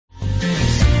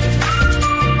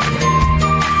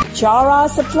Bichara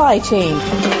Supply Chain.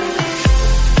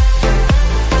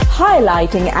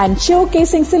 Highlighting and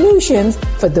showcasing solutions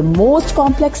for the most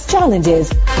complex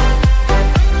challenges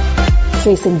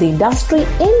facing the industry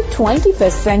in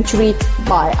 21st century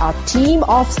by our team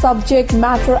of subject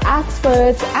matter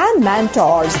experts and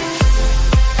mentors.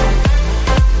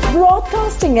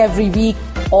 Broadcasting every week,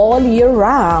 all year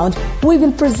round, we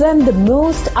will present the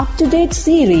most up-to-date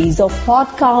series of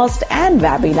podcasts and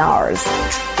webinars.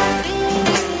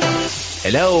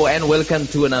 Hello and welcome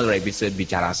to another episode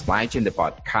Bichara Supply Chain, the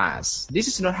podcast. This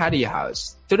is Nur Hadi, your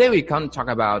host. Today we can talk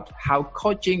about how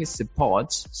coaching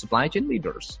supports supply chain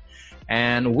leaders.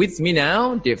 And with me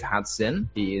now, Dave Hudson.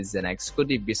 He is an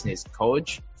executive business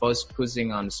coach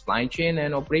focusing on supply chain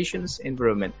and operations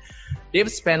environment.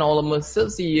 Dave spent almost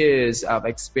 30 years of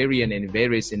experience in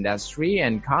various industries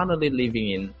and currently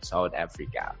living in South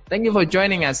Africa. Thank you for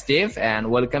joining us, Dave, and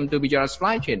welcome to Bichara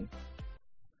Supply Chain.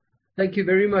 Thank you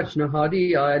very much, Nur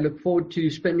Hadi. I look forward to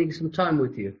spending some time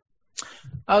with you.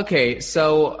 Okay,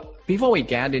 so before we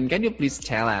get in, can you please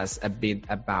tell us a bit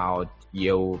about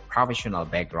your professional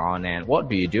background and what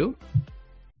do you do?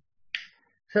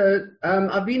 So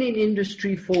I've been in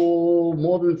industry for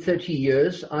more than 30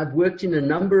 years. I've worked in a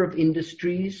number of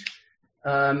industries,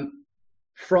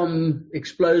 from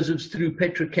explosives through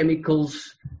petrochemicals,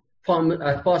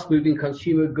 fast-moving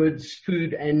consumer goods,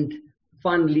 food, and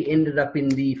finally ended up in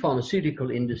the pharmaceutical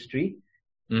industry.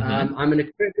 Mm-hmm. I'm an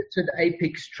accredited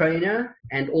Apex trainer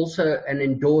and also an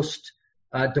endorsed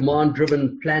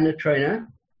demand-driven planner trainer.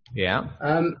 Yeah.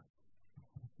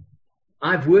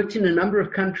 I've worked in a number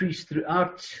of countries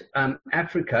throughout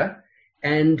Africa,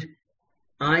 and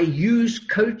I use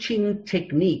coaching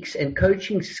techniques and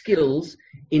coaching skills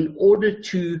in order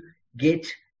to get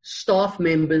staff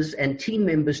members and team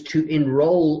members to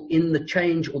enroll in the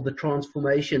change or the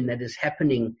transformation that is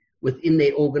happening within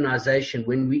their organization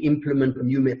when we implement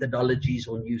new methodologies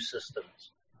or new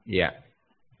systems. Yeah.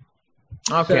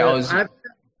 Okay. So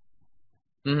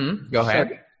Go ahead.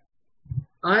 So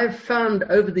I've found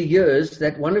over the years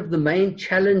that one of the main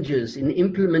challenges in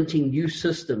implementing new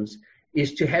systems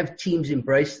is to have teams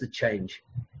embrace the change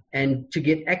and to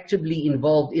get actively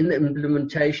involved in the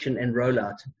implementation and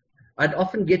rollout. I'd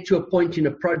often get to a point in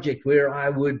a project where I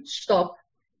would stop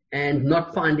and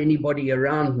not find anybody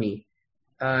around me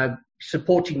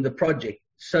supporting the project.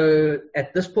 So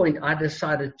at this point, I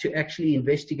decided to actually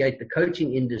investigate the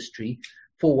coaching industry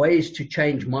for ways to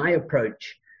change my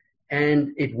approach.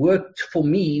 And it worked for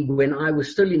me when I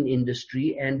was still in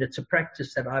industry, and it's a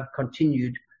practice that I've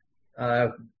continued,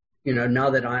 now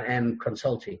that I am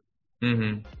consulting.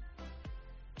 Mm-hmm.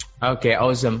 Okay,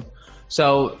 awesome.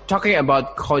 So talking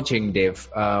about coaching, Dave,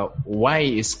 why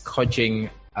is coaching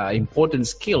important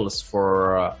skills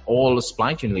for all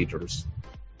supply chain leaders?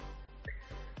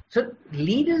 So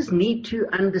leaders need to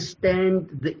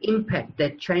understand the impact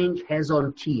that change has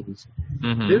on teams.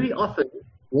 Mm-hmm. Very often,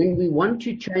 when we want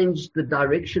to change the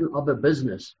direction of a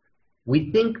business, we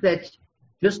think that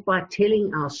just by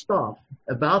telling our staff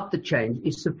about the change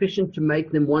is sufficient to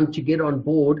make them want to get on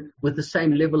board with the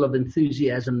same level of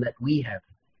enthusiasm that we have.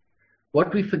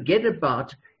 What we forget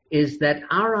about is that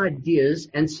our ideas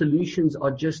and solutions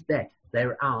are just that.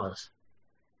 They're ours.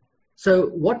 So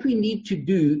what we need to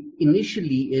do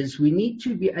initially is we need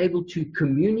to be able to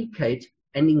communicate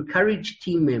and encourage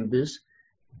team members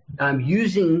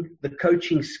using the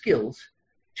coaching skills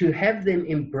to have them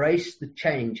embrace the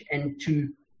change and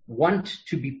to want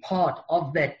to be part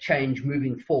of that change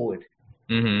moving forward.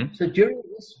 Mm-hmm. So during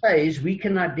this phase, we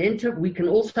can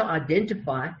also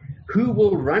identify who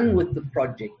will run with the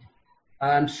project.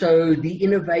 So the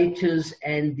innovators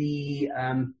and the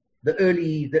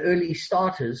early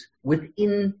starters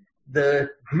within the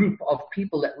group of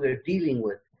people that we're dealing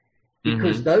with,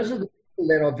 because mm-hmm. those are the people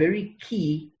that are very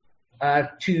key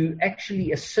to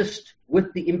actually assist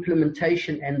with the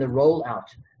implementation and the rollout,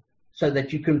 so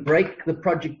that you can break the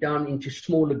project down into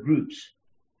smaller groups.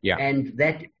 Yeah. And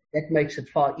that makes it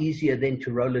far easier then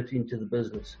to roll it into the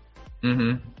business.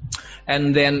 Mm-hmm.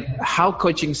 And then how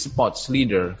coaching supports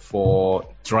leader for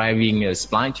driving a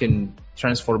supply chain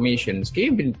transformations?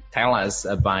 Can you tell us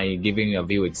by giving a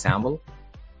few example?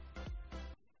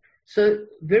 So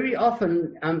very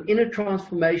often in a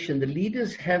transformation, the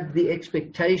leaders have the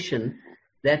expectation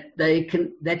that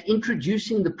that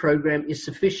introducing the program is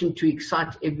sufficient to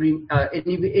excite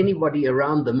anybody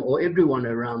around them or everyone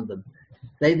around them.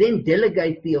 They then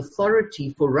delegate the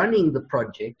authority for running the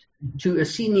project to a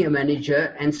senior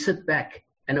manager and sit back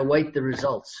and await the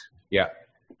results. Yeah.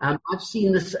 I've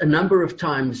seen this a number of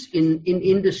times in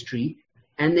industry,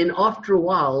 and then after a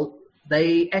while,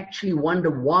 they actually wonder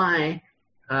why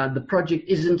the project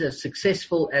isn't as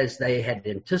successful as they had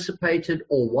anticipated,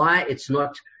 or why it's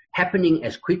not happening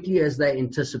as quickly as they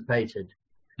anticipated.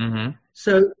 Mm-hmm.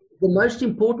 So the most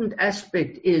important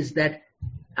aspect is that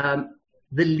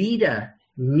the leader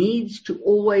needs to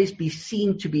always be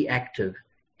seen to be active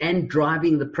and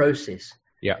driving the process.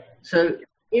 Yeah. So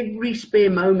every spare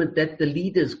moment that the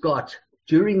leader's got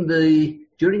during the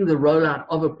rollout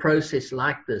of a process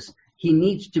like this, he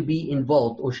needs to be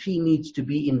involved, or she needs to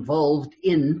be involved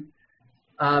in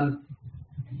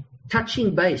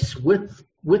touching base with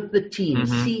the team,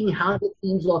 mm-hmm. seeing how the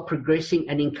teams are progressing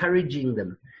and encouraging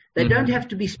them. They mm-hmm. don't have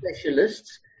to be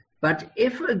specialists, but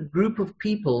if a group of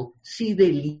people see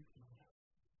their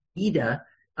leader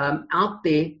out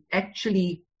there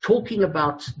actually talking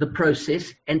about the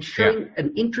process and showing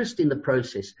an interest in the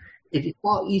process, it is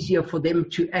far easier for them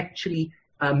to actually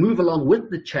move along with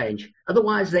the change.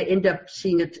 Otherwise, they end up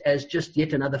seeing it as just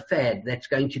yet another fad that's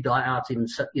going to die out in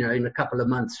a couple of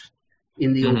months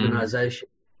in the mm-hmm. organization.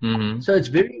 Mm-hmm. So it's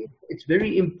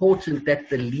very important that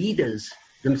the leaders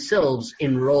themselves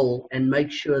enroll and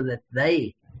make sure that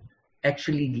they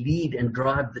actually lead and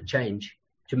drive the change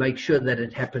to make sure that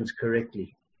it happens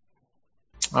correctly.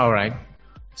 All right.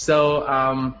 So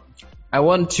I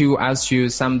want to ask you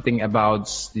something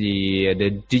about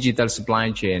the digital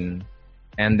supply chain,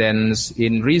 and then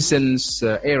in recent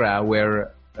era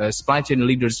where supply chain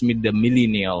leaders meet the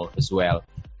millennial as well.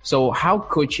 So how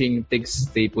coaching takes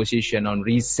the position on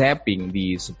reshaping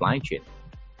the supply chain?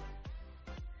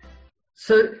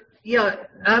 So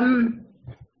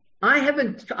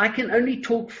I can only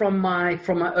talk from my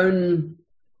own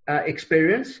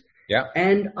experience. Yeah.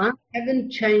 And I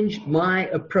haven't changed my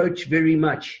approach very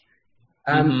much.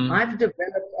 mm-hmm. I've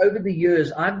developed over the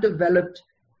years,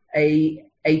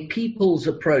 a people's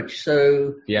approach.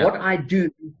 So what I do,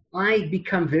 I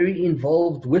become very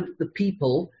involved with the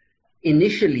people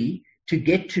initially to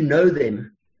get to know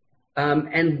them.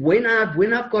 And when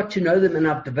I've got to know them and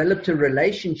I've developed a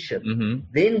relationship, mm-hmm.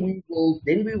 then we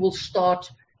will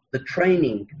start the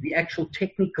training, the actual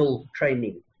technical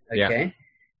training. Okay.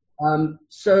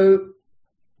 So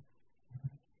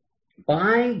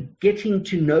by getting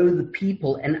to know the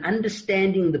people and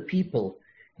understanding the people,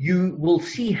 you will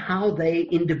see how they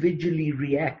individually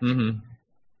react mm-hmm.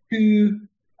 to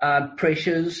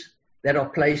pressures that are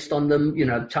placed on them,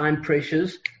 time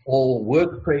pressures or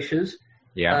work pressures.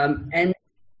 Yeah.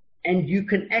 And you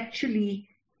can actually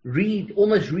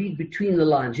almost read between the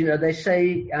lines. They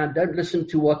say, don't listen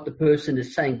to what the person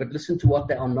is saying, but listen to what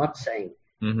they are not saying.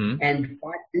 Mm-hmm. And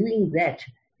by doing that,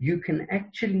 you can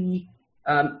actually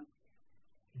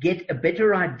get a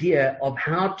better idea of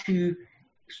how to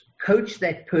coach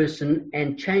that person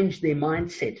and change their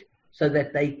mindset so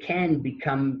that they can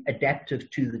become adaptive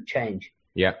to the change.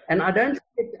 Yeah. And I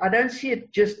don't see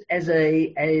it just as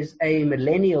a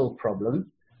millennial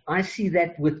problem. I see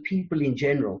that with people in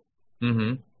general.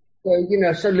 Mm-hmm.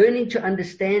 So learning to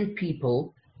understand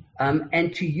people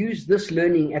and to use this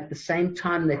learning at the same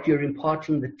time that you're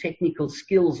imparting the technical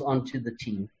skills onto the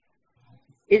team.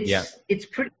 It's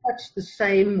pretty much the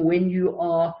same when you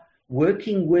are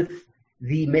working with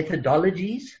the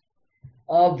methodologies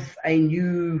of a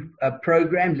new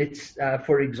program. Let's,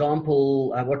 for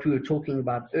example, what we were talking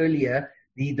about earlier,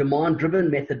 the demand-driven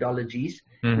methodologies,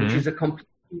 mm-hmm. which is a completely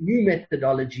new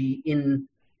methodology in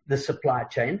the supply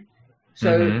chain.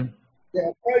 So mm-hmm.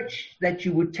 the approach that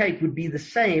you would take would be the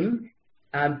same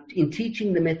in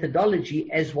teaching the methodology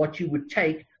as what you would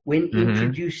take when mm-hmm.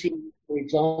 introducing, for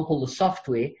example, the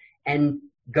software and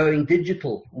going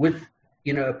digital with,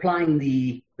 applying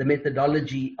the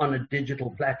methodology on a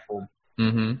digital platform.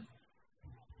 Mm-hmm.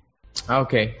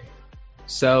 Okay.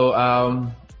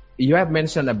 So you have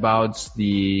mentioned about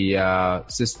the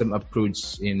system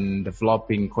approach in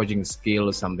developing coaching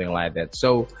skills, something like that.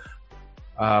 So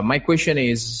my question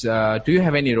is, do you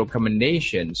have any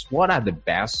recommendations? What are the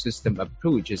best system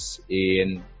approaches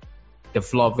in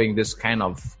developing this kind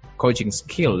of coaching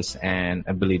skills and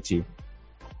ability?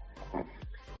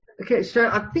 Okay, so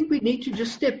I think we need to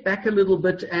just step back a little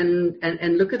bit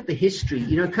and look at the history.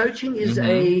 Coaching is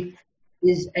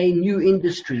mm-hmm. a new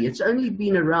industry. It's only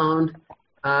been around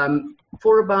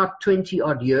for about 20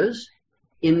 odd years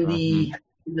in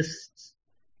this,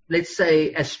 let's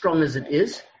say, as strong as it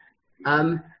is.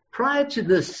 Prior to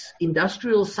this,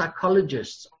 industrial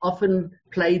psychologists often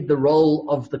played the role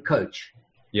of the coach.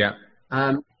 Yeah.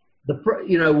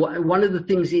 One of the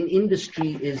things in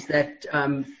industry is that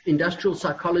industrial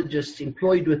psychologists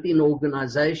employed within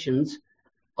organizations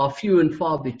are few and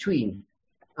far between.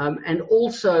 And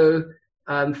also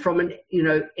from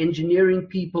engineering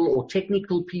people or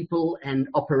technical people and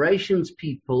operations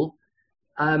people,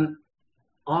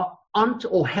 aren't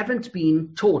or haven't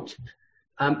been taught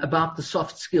about the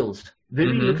soft skills.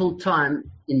 Very little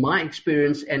time in my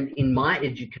experience and in my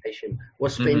education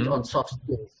was spent on soft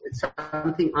skills. It's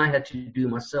something I had to do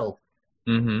myself.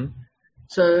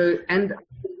 So, and I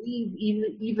believe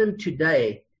even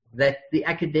today that the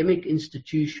academic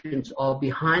institutions are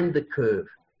behind the curve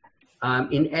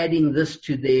in adding this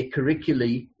to their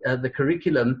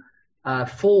curriculum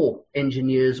for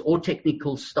engineers or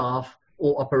technical staff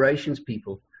or operations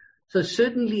people. So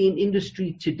certainly in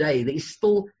industry today, there is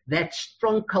still that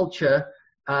strong culture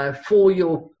for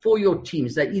your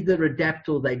teams. They either adapt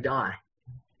or they die.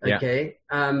 Okay,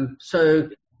 so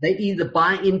they either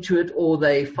buy into it or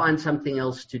they find something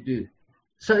else to do.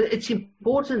 So it's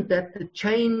important that the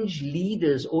change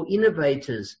leaders or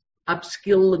innovators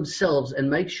upskill themselves and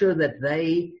make sure that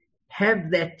they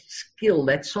have that skill,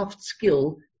 that soft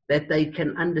skill, that they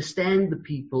can understand the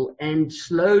people and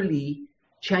slowly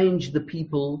change the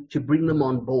people to bring them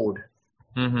on board.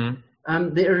 There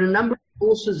are a number of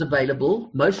courses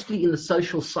available, mostly in the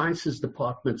social sciences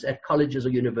departments at colleges or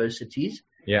universities.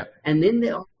 And then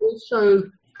there are also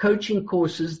coaching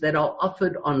courses that are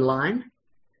offered online.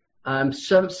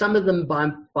 Some of them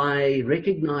by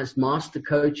recognized master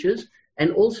coaches,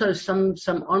 and also some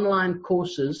online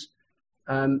courses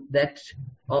that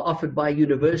are offered by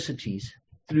universities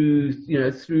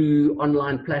through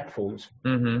online platforms.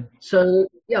 So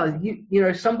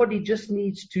somebody just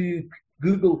needs to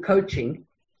Google coaching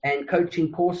and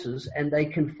coaching courses, and they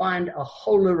can find a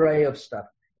whole array of stuff.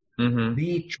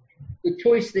 The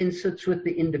choice then sits with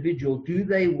the individual. Do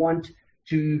they want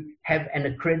to have an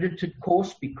accredited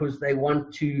course because they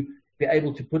want to be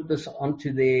able to put this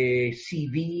onto their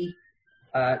CV,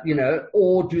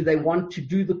 or do they want to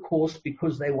do the course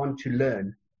because they want to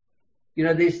learn?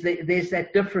 There's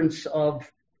that difference of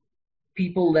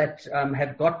people that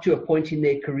have got to a point in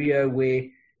their career where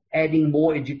adding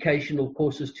more educational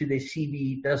courses to their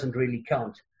CV doesn't really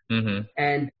count.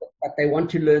 But they want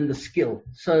to learn the skill.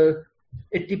 So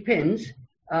it depends.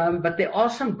 But there are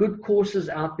some good courses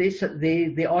out there. So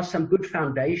there are some good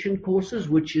foundation courses,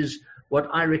 which is what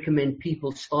I recommend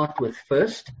people start with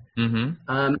first. And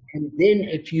then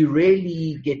if you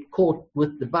really get caught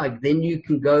with the bug, then you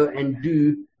can go and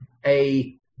do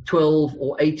a 12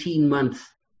 or 18-month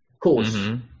course.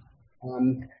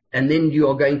 And then you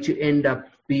are going to end up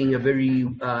being a very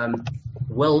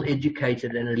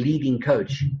well-educated and a leading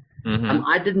coach.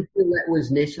 I didn't feel that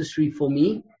was necessary for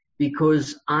me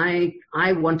because I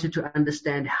wanted to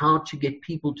understand how to get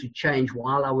people to change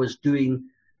while I was doing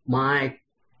my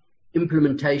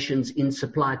implementations in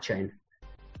supply chain.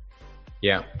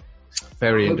 Yeah,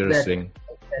 very interesting.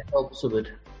 That helps a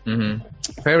bit.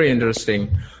 Very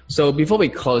interesting. So before we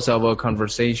close our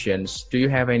conversations, do you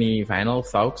have any final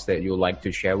thoughts that you'd like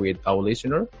to share with our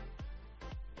listener?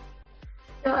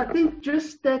 Yeah, I think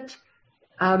just that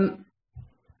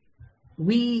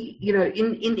we,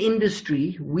 in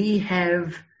industry, we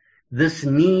have this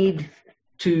need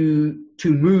to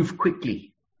move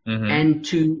quickly and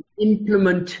to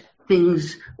implement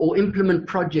things or implement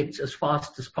projects as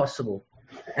fast as possible.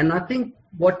 And I think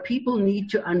what people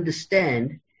need to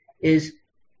understand is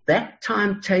that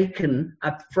time taken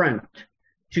up front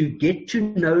to get to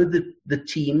know the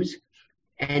teams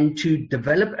and to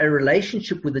develop a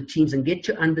relationship with the teams and get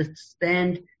to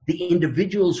understand the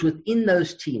individuals within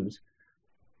those teams.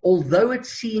 Although it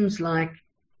seems like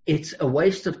it's a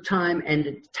waste of time and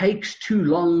it takes too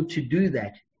long to do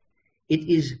that, it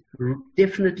is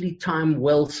definitely time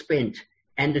well spent.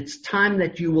 And it's time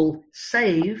that you will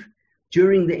save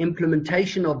during the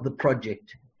implementation of the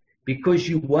project, because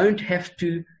you won't have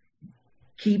to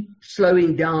keep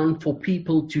slowing down for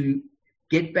people to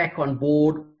get back on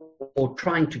board or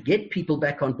trying to get people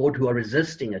back on board who are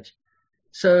resisting it.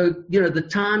 So, the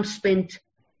time spent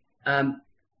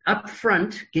up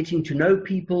front, getting to know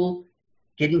people,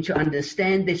 getting to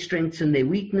understand their strengths and their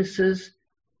weaknesses,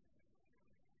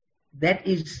 that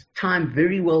is time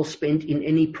very well spent in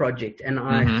any project. And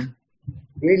I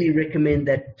really recommend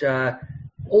that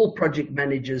all project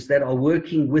managers that are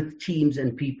working with teams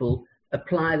and people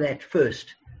apply that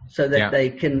first, so that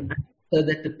so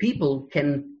that the people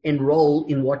can enroll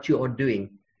in what you are doing.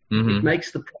 It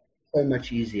makes the process so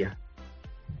much easier.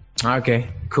 Okay,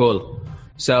 cool.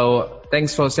 So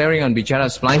thanks for sharing on Bicara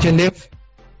Supply Chain, Dave.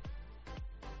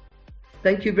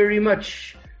 Thank you very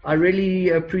much. I really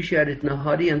appreciate it,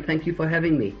 Nahadi, and thank you for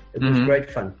having me. It was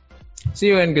great fun. See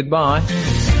you and goodbye.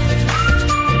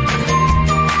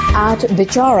 At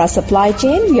Bicara Supply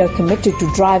Chain, we are committed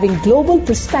to driving global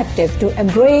perspective to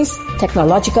embrace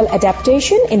technological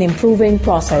adaptation in improving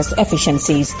process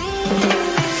efficiencies.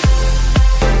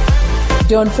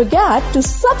 Don't forget to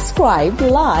subscribe,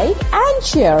 like and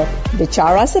share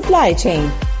Bichara Supply Chain.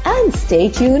 And stay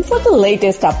tuned for the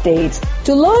latest updates.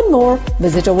 To learn more,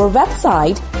 visit our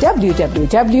website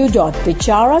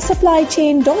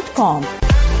www.bicharasupplychain.com.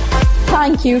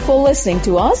 Thank you for listening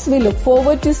to us. We look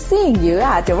forward to seeing you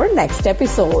at our next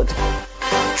episode.